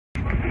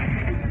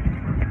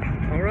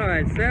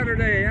right,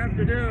 Saturday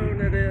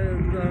afternoon. It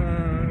is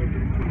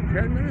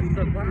 10 minutes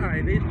to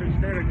 5 Eastern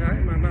Standard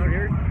Time. I'm out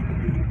here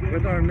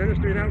with our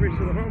ministry and outreach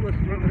to the homeless,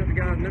 Trumpet of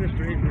God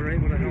Ministries. We're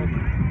able to help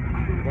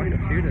quite a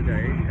few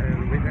today,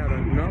 and we've had a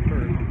number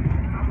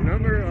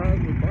of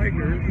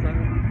bikers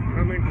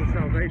coming to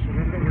salvation.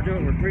 That's what we're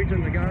doing. We're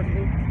preaching the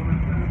gospel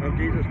of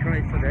Jesus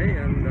Christ today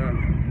and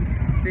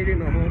feeding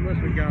the homeless.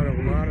 We've got a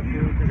lot of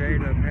food today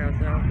to pass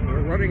out.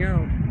 We're running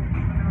out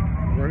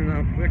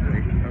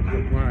quickly of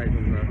supplies.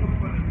 And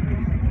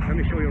let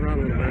me show you around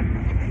a little bit.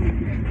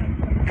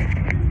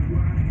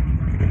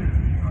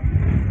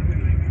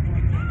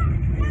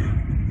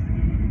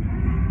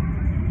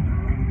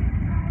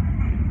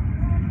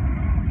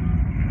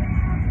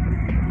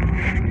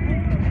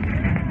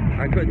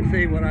 I couldn't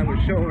see what I was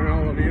showing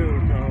all of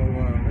you, so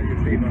you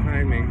see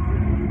behind me a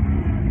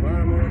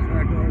lot of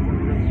motorcycles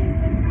and just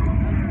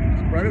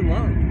spreading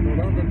love, the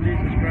love of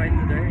Jesus Christ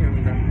today,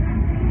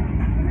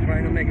 and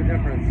trying to make a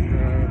difference.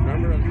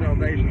 Number of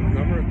salvations,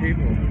 number of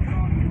people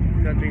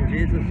accepting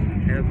Jesus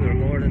as their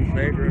Lord and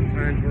Savior. And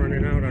time's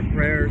running out. Our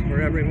prayers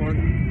for everyone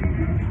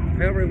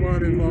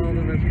involved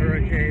in this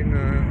hurricane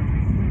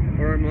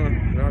Irma,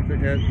 about to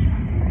hit,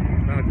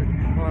 about to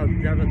cause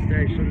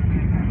devastation.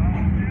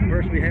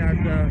 First we had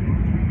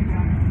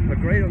a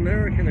great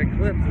American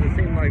eclipse, and it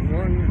seemed like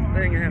one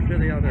thing after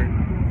the other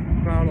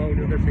followed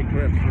this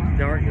eclipse, this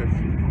darkness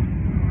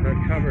that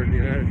covered the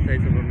United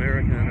States of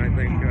America. And I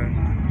think,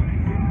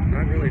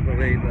 I really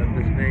believe that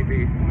this may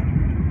be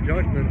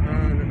judgment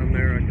on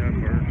America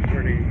for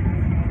turning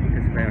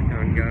its back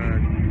on God.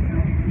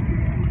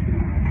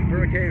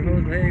 Hurricane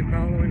Jose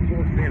following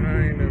close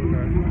behind, and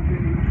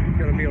it's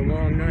going to be a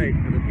long night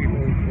for the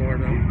people in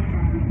Florida.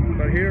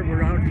 But here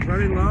we're out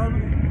spreading love.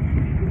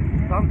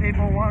 Some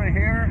people want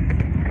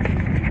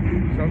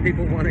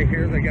to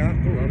hear the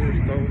gospel, others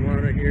don't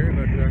want to hear,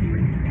 but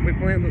we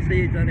plant the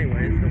seeds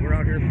anyway, so we're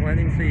out here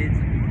planting seeds.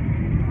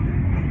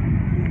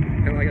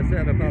 And like I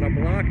said, about a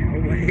block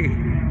away,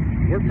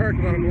 we're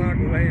parked about a block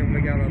away, and we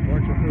got a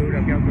bunch of food.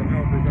 I've got some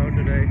helpers out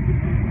today,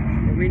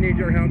 but we need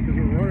your help because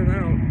we're running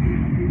out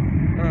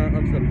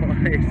of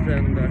supplies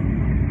and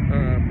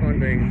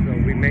funding, so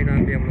we may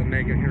not be able to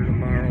make it here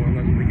tomorrow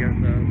unless we get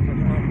some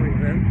offerings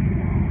in.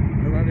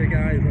 I love you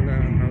guys, and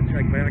I'll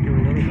check back in a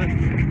little bit.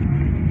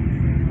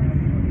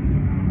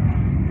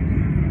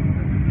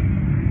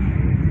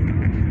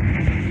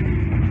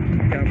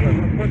 God bless.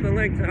 I'll put the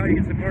link to how you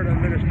can support our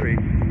ministry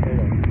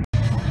below.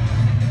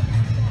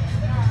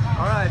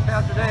 Alright,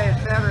 Pastor Day,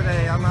 it's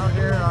Saturday. I'm out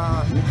here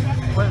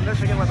in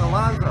Michigan with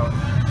Alonzo.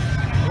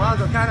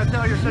 Alonzo, kind of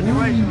tell your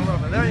situation a little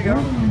bit. There you go.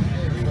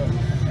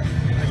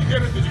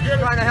 Did you get it?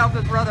 Trying to help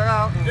this brother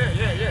out.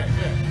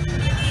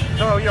 Yeah.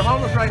 So you're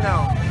homeless right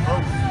now?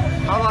 Homeless.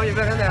 How long have you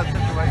been in that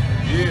situation?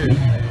 Years.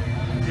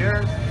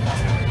 Years?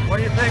 What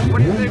do you think? What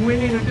do you think we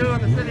need to do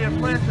in the city of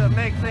Flint to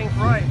make things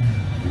right?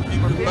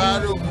 Keep the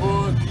bottle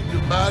going,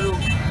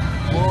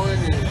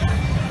 and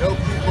help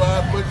people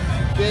out as much as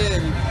you can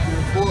if you can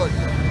afford it.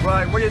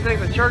 Right. What do you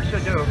think the church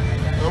should do?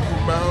 Help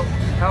them out.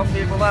 Help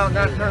people out,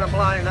 not turn a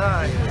blind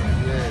eye.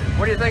 Yeah.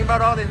 What do you think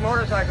about all these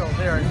motorcycles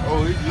here?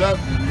 Oh, it's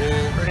lovely,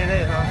 man. Pretty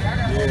neat, huh?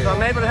 Yeah. So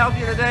I'm able to help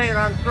you today, and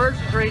on 3rd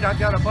Street, I've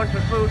got a bunch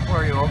of food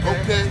for you, okay?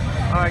 Okay.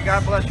 All right,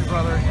 God bless you,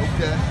 brother.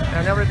 Okay.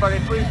 And everybody,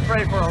 please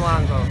pray for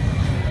Alonzo.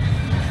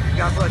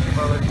 God bless you,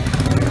 brother.